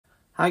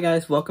Hi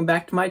guys, welcome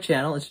back to my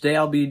channel. Today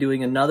I'll be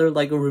doing another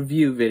LEGO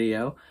review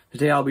video.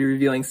 Today I'll be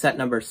reviewing set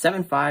number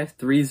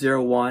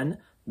 75301,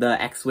 the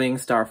X-Wing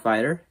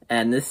Starfighter.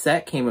 And this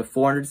set came with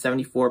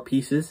 474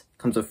 pieces,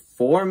 comes with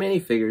 4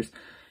 minifigures,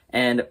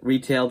 and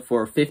retailed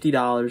for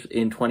 $50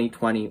 in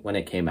 2020 when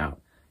it came out.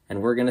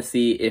 And we're gonna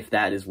see if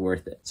that is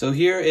worth it. So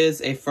here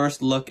is a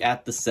first look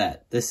at the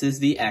set. This is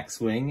the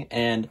X-Wing,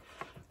 and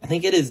I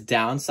think it is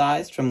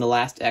downsized from the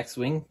last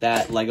X-Wing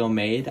that LEGO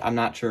made. I'm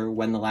not sure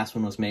when the last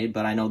one was made,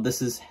 but I know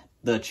this is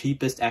the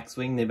cheapest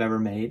X-Wing they've ever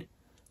made.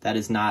 That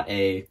is not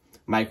a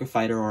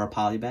microfighter or a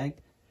polybag.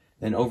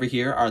 Then over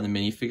here are the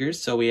minifigures.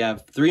 So we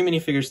have 3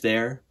 minifigures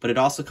there, but it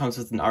also comes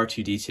with an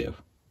R2-D2.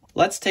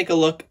 Let's take a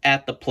look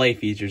at the play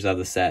features of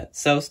the set.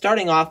 So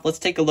starting off, let's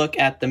take a look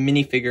at the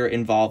minifigure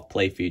involved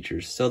play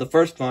features. So the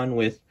first one,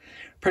 with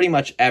pretty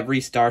much every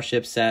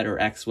Starship set or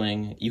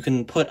X-Wing, you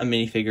can put a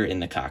minifigure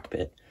in the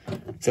cockpit.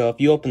 So if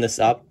you open this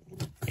up,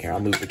 here I'll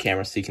move the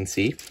camera so you can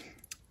see,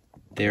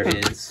 there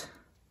is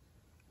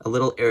a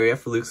little area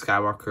for Luke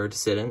Skywalker to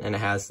sit in, and it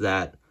has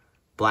that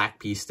black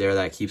piece there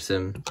that keeps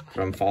him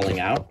from falling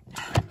out.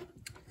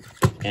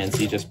 And so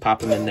you just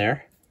pop him in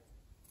there,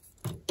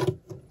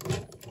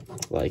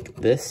 like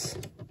this,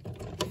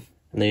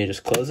 and then you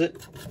just close it,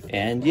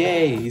 and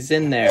yay, he's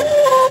in there.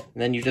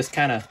 And then you just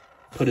kind of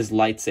put his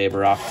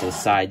lightsaber off to the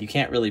side. You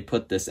can't really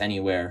put this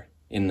anywhere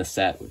in the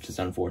set, which is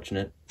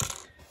unfortunate.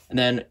 And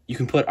then you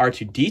can put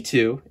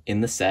R2-D2 in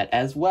the set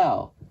as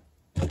well.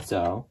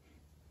 So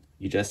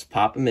you just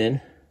pop him in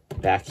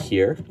back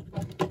here.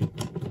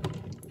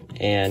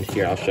 And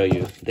here, I'll show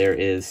you. There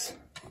is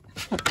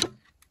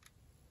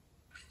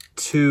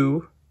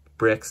 2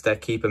 bricks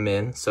that keep him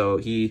in. So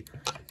he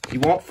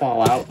won't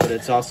fall out, but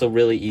it's also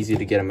really easy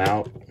to get him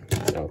out.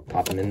 So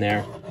pop him in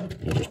there,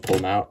 and just pull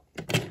him out.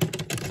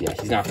 Yeah,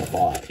 he's not gonna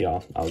fall out. Here,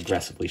 I'll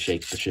aggressively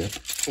shake the ship.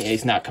 Yeah,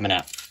 he's not coming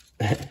out.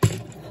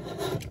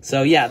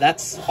 So yeah,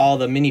 that's all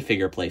the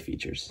minifigure play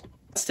features.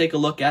 Let's take a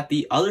look at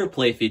the other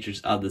play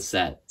features of the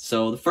set.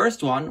 So the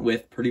first one,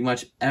 with pretty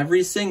much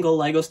every single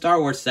LEGO Star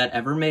Wars set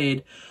ever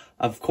made,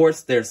 of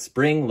course, they're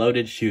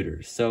spring-loaded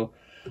shooters. So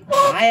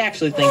I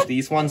actually think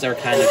these ones are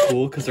kind of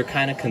cool because they're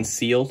kind of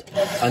concealed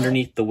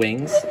underneath the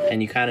wings,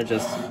 and you kind of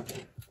just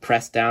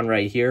press down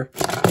right here.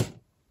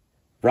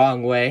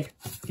 Wrong way.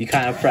 You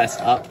kind of press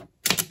up.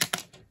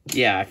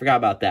 Yeah, I forgot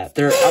about that.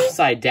 They're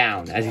upside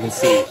down, as you can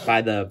see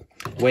by the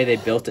way they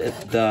built it.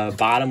 The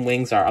bottom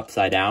wings are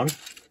upside down.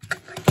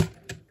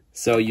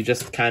 So you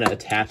just kind of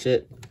attach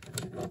it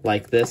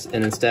like this,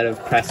 and instead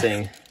of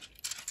pressing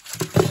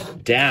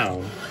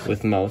down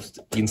with most,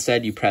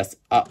 instead you press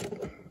up,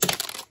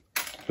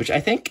 which I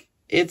think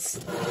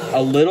it's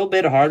a little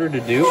bit harder to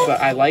do,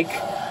 but I like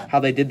how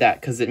they did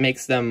that because it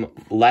makes them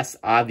less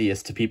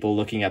obvious to people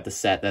looking at the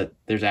set that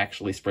there's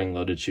actually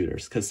spring-loaded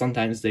shooters, because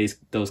sometimes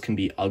those can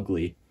be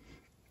ugly.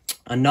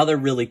 Another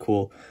really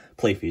cool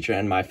play feature,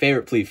 and my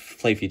favorite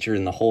play feature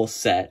in the whole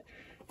set,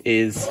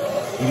 is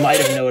you might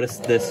have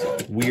noticed this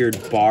weird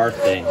bar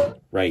thing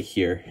right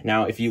here.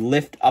 Now, if you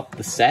lift up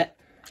the set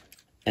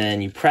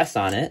and you press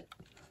on it,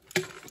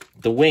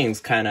 the wings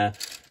kind of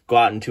go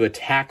out into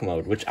attack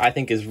mode, which I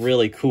think is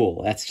really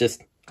cool. That's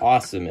just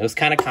awesome. It was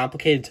kind of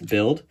complicated to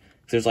build.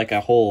 There's like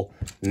a whole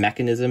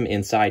mechanism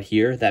inside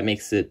here that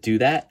makes it do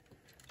that.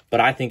 But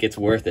I think it's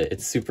worth it.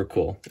 It's super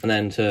cool. And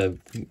then to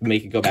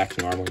make it go back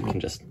to normal, you can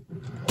just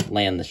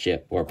land the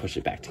ship or push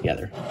it back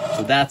together.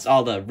 So that's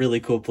all the really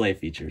cool play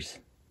features.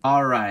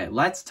 All right,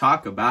 let's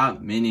talk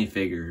about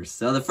minifigures.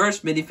 So the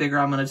first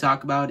minifigure I'm going to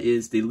talk about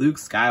is the Luke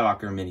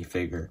Skywalker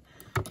minifigure.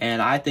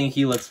 And I think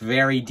he looks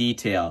very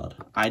detailed.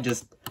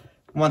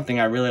 One thing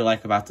I really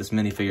like about this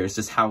minifigure is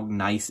just how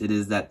nice it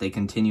is that they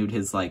continued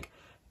his like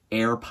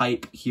air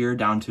pipe here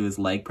down to his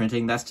leg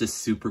printing. That's just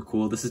super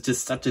cool. This is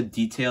just such a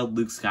detailed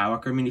Luke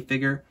Skywalker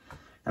minifigure,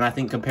 and I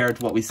think compared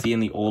to what we see in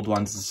the old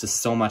ones, it's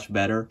just so much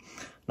better.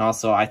 And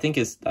also, I think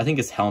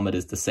his helmet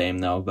is the same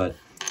though, but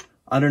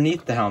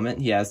underneath the helmet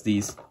he has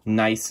these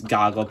nice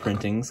goggle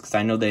printings, because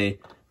I know they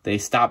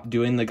stopped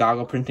doing the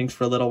goggle printings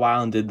for a little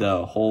while and did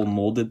the whole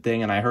molded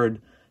thing, and I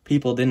heard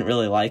people didn't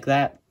really like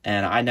that,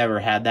 and I never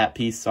had that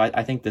piece, so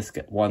I think this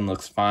one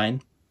looks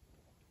fine.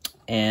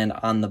 And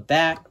on the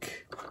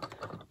back,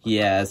 he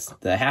has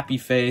the happy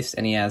face,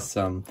 and he has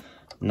some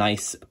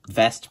nice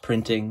vest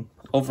printing.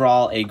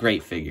 Overall, a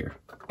great figure.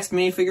 Next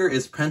minifigure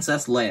is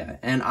Princess Leia,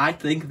 and I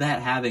think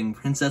that having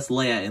Princess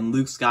Leia and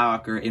Luke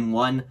Skywalker in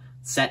one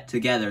set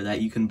together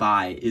that you can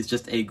buy is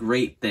just a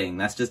great thing.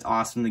 That's just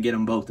awesome to get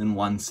them both in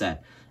one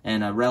set,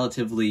 and a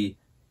relatively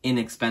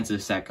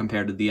inexpensive set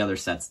compared to the other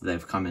sets that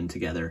have come in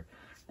together.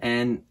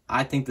 And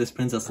I think this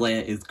Princess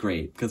Leia is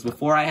great, because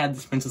before I had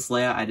this Princess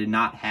Leia, I did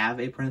not have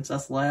a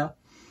Princess Leia,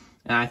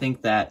 and I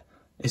think that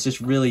it's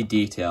just really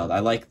detailed. I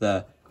like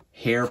the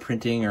hair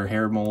printing or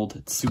hair mold.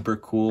 It's super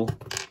cool.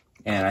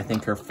 And I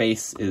think her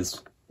face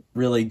is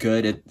really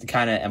good. It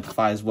kind of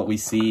amplifies what we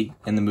see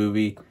in the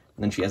movie.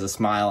 And then she has a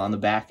smile on the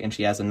back, and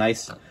she has a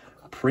nice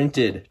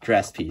printed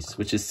dress piece,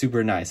 which is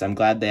super nice. I'm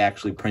glad they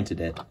actually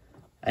printed it.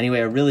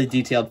 Anyway, a really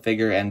detailed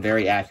figure and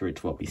very accurate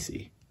to what we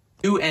see.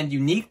 New and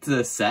unique to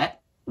the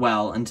set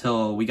well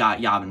until we got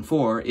Yavin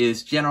 4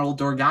 is General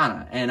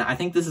Dorgana, and I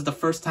think this is the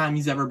first time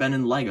he's ever been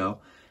in LEGO,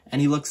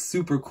 and he looks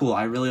super cool.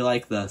 I really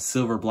like the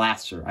silver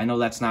blaster. I know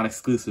that's not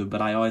exclusive,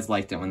 but I always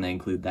liked it when they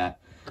include that.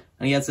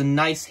 And he has a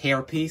nice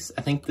hairpiece.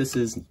 I think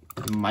this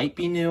might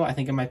be new. I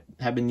think it might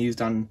have been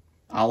used on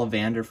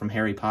Ollivander from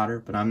Harry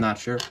Potter, but I'm not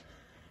sure.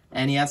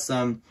 And he has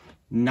some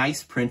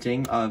nice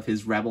printing of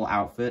his rebel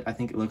outfit. I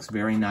think it looks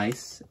very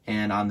nice.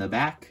 And on the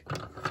back,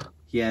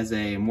 he has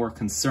a more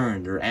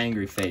concerned or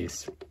angry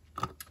face.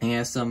 And he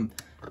has some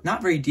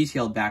not very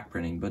detailed back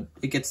printing, but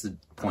it gets the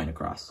point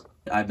across.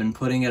 I've been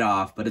putting it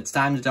off, but it's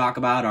time to talk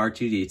about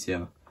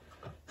R2-D2.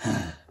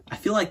 I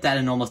feel like that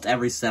in almost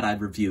every set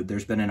I've reviewed,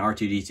 there's been an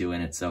R2-D2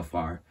 in it so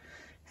far.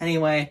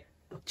 Anyway,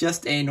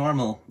 just a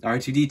normal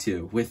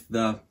R2-D2 with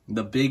the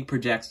big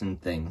projection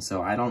thing,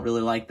 so I don't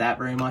really like that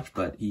very much,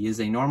 but he is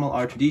a normal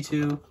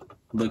R2-D2,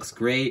 looks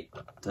great,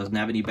 doesn't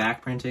have any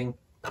back printing.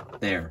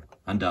 There,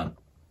 I'm done.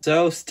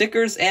 So,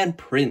 stickers and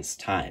prints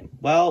time.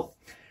 Well,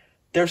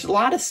 there's a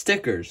lot of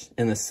stickers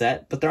in the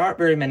set, but there aren't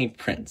very many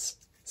prints.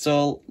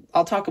 So,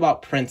 I'll talk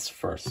about prints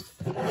first.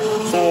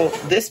 So,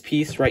 this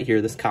piece right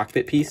here, this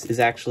cockpit piece, is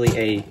actually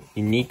a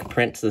unique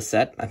print to the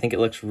set. I think it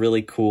looks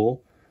really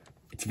cool.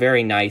 It's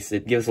very nice.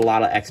 It gives a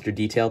lot of extra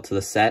detail to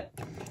the set.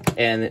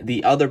 And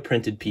the other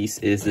printed piece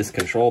is this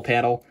control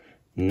panel.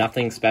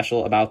 Nothing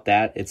special about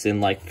that. It's in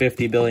like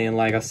 50 billion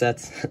LEGO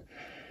sets.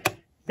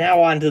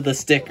 Now on to the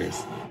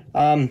stickers.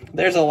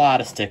 There's a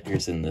lot of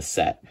stickers in this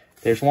set.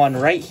 There's one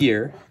right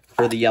here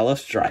for the yellow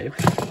stripe.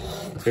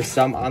 There's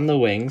some on the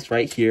wings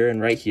right here,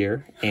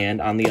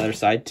 and on the other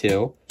side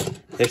too.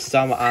 There's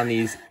some on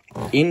these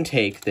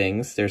intake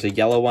things. There's a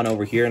yellow one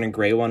over here and a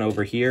gray one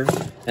over here.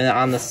 And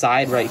on the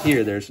side right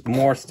here, there's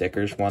more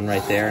stickers, one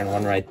right there and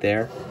one right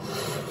there.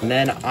 And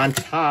then on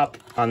top,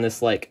 on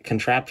this like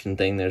contraption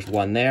thing, there's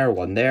one there,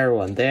 one there,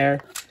 one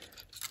there.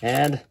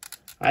 And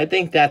I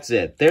think that's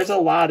it. There's a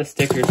lot of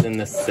stickers in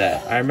this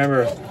set. I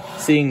remember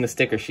seeing the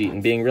sticker sheet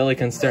and being really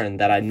concerned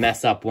that I'd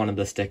mess up one of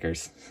the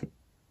stickers.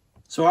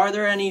 So are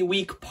there any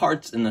weak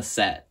parts in the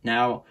set?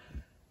 Now,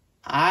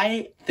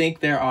 I think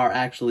there are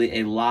actually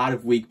a lot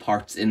of weak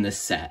parts in this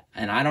set.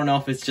 And I don't know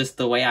if it's just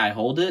the way I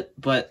hold it,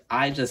 but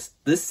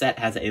this set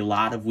has a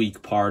lot of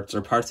weak parts,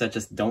 or parts that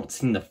just don't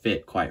seem to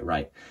fit quite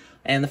right.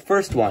 And the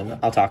first one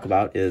I'll talk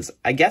about is,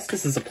 I guess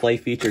this is a play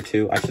feature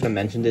too. I should have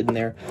mentioned it in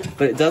there.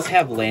 But it does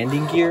have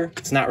landing gear.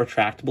 It's not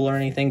retractable or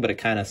anything, but it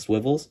kind of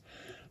swivels.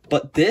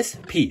 But this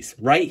piece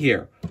right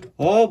here,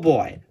 oh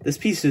boy, this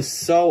piece is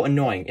so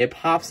annoying. It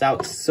pops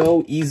out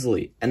so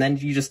easily, and then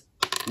you just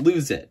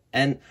lose it.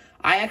 And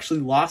I actually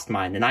lost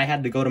mine, and I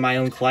had to go to my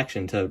own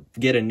collection to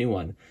get a new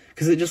one,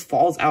 because it just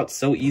falls out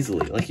so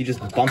easily. Like, you just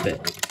bump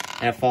it,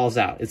 and it falls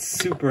out. It's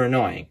super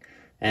annoying.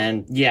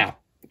 And yeah,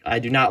 I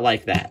do not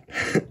like that.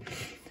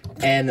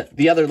 And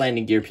the other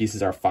landing gear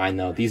pieces are fine,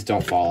 though. These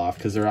don't fall off,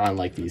 because they're on,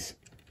 like, these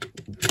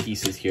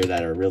pieces here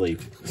that are really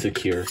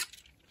secure.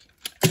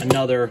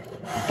 Another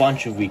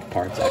bunch of weak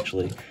parts,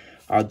 actually,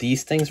 are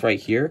these things right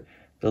here.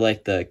 They're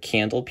like the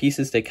candle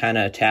pieces. They kind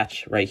of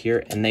attach right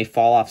here, and they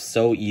fall off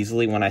so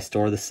easily when I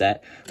store the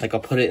set. Like, I'll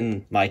put it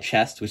in my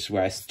chest, which is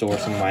where I store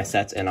some of my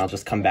sets, and I'll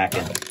just come back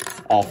and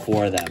all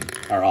four of them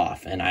are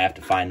off, and I have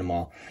to find them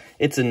all.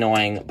 It's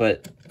annoying,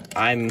 but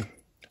I'm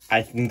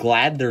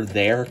glad they're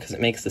there because it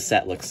makes the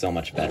set look so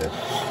much better.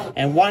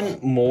 And one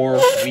more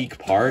weak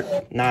part,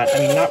 not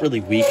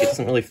really weak, it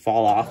doesn't really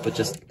fall off, but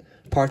just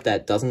part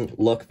that doesn't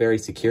look very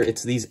secure.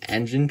 It's these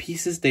engine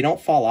pieces. They don't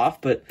fall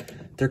off, but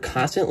they're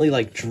constantly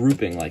like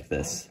drooping like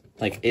this.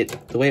 Like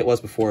the way it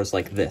was before is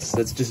like this.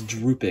 It's just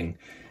drooping,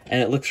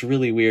 and it looks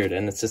really weird.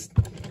 And it's just,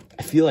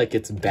 I feel like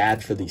it's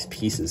bad for these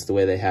pieces the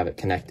way they have it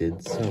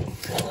connected. So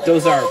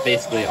those are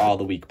basically all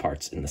the weak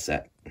parts in the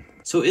set.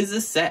 So is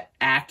this set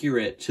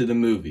accurate to the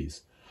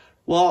movies?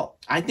 Well,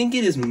 I think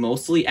it is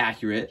mostly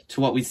accurate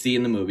to what we see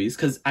in the movies,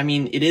 because, I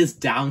mean, it is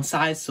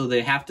downsized, so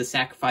they have to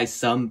sacrifice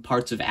some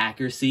parts of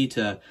accuracy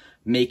to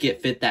make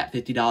it fit that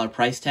 $50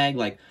 price tag.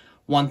 Like,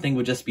 one thing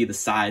would just be the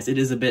size. It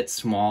is a bit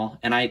small,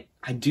 and I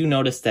do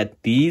notice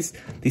that these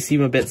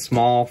seem a bit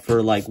small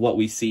for, like, what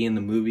we see in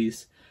the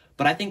movies.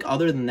 But I think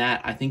other than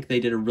that, I think they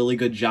did a really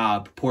good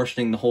job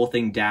proportioning the whole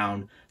thing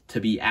down to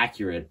be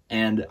accurate.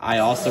 And I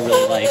also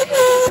really like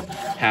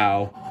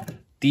how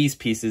these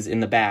pieces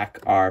in the back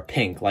are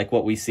pink, like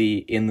what we see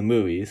in the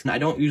movies. And I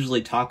don't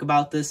usually talk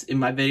about this in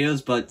my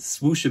videos, but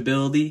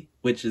swooshability,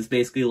 which is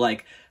basically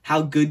like,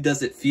 how good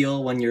does it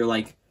feel when you're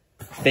like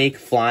fake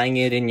flying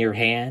it in your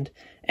hand?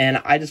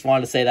 And I just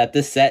wanted to say that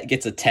this set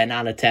gets a 10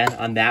 out of 10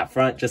 on that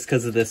front just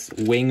because of this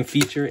wing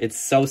feature. It's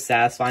so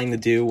satisfying to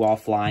do while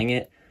flying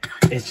it.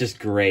 It's just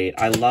great.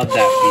 I love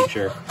that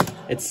feature.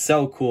 It's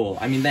so cool.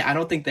 I mean, I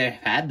don't think they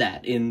had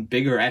that in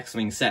bigger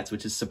X-Wing sets,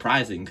 which is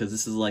surprising because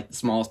this is like the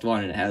smallest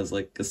one and it has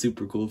like a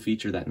super cool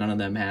feature that none of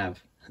them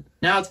have.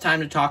 Now it's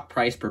time to talk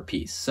price per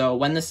piece. So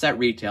when this set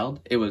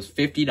retailed, it was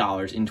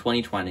 $50 in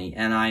 2020,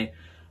 and I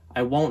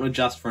won't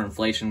adjust for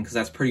inflation because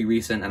that's pretty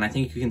recent, and I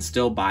think you can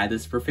still buy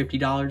this for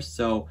 $50.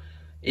 So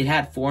it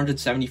had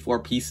 474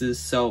 pieces,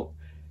 so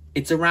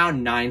It's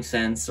around 9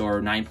 cents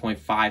or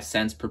 9.5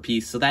 cents per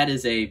piece. So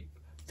that's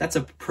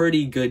a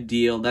pretty good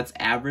deal. That's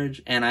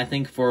average. And I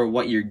think for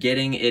what you're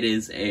getting, it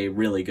is a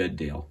really good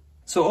deal.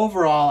 So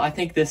overall, I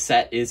think this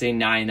set is a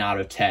 9 out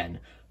of 10.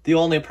 The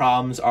only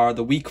problems are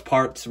the weak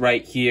parts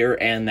right here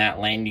and that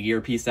landing gear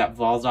piece that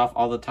falls off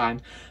all the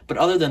time. But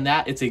other than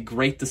that, it's a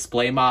great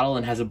display model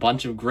and has a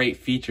bunch of great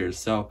features.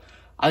 So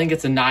I think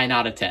it's a 9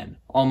 out of 10.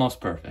 Almost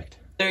perfect.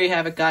 There you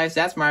have it, guys.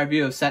 That's my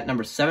review of set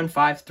number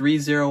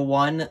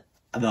 75301,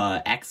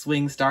 the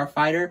X-Wing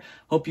Starfighter.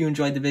 Hope you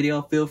enjoyed the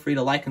video. Feel free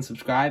to like and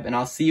subscribe, and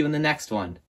I'll see you in the next one.